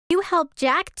You help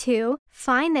Jack to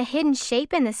find the hidden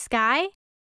shape in the sky?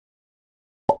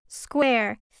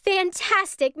 Square.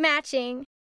 Fantastic matching!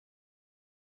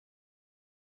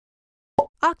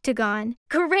 Octagon.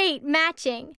 Great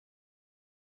matching!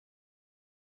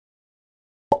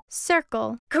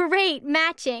 Circle. Great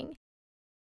matching!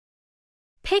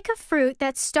 Pick a fruit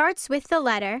that starts with the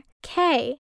letter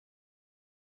K.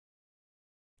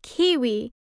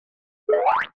 Kiwi.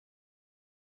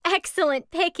 Excellent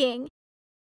picking!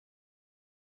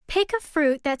 Pick a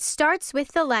fruit that starts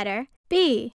with the letter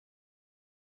B.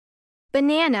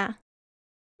 Banana.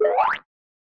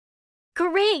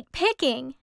 Great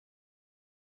picking!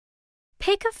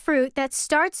 Pick a fruit that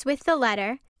starts with the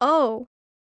letter O.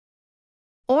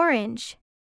 Orange.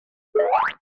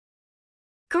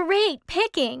 Great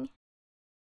picking!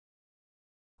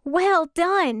 Well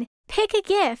done! Pick a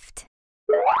gift.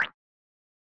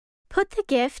 Put the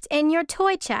gift in your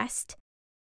toy chest.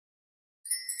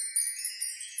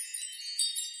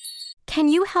 Can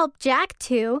you help Jack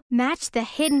to match the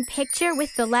hidden picture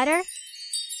with the letter?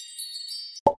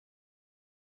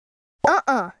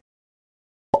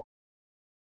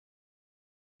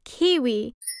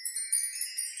 Kiwi.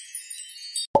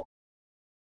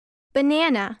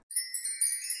 Banana.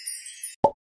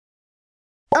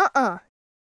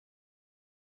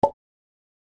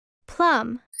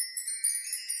 Plum.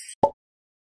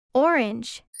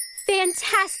 Orange.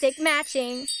 Fantastic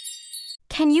matching!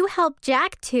 Can you help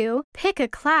Jack to pick a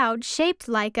cloud shaped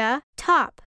like a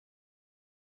top?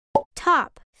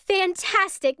 Top.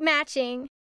 Fantastic matching!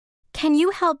 Can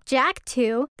you help Jack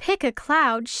to pick a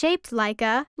cloud shaped like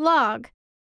a log?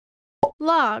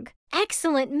 Log.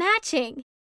 Excellent matching!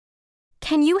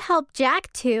 Can you help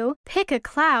Jack to pick a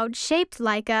cloud shaped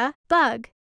like a bug?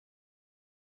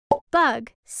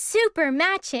 Bug. Super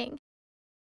matching!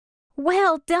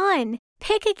 Well done!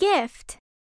 Pick a gift.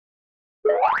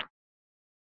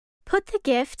 Put the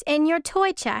gift in your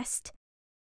toy chest.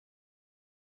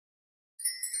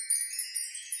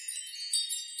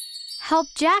 Help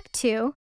Jack to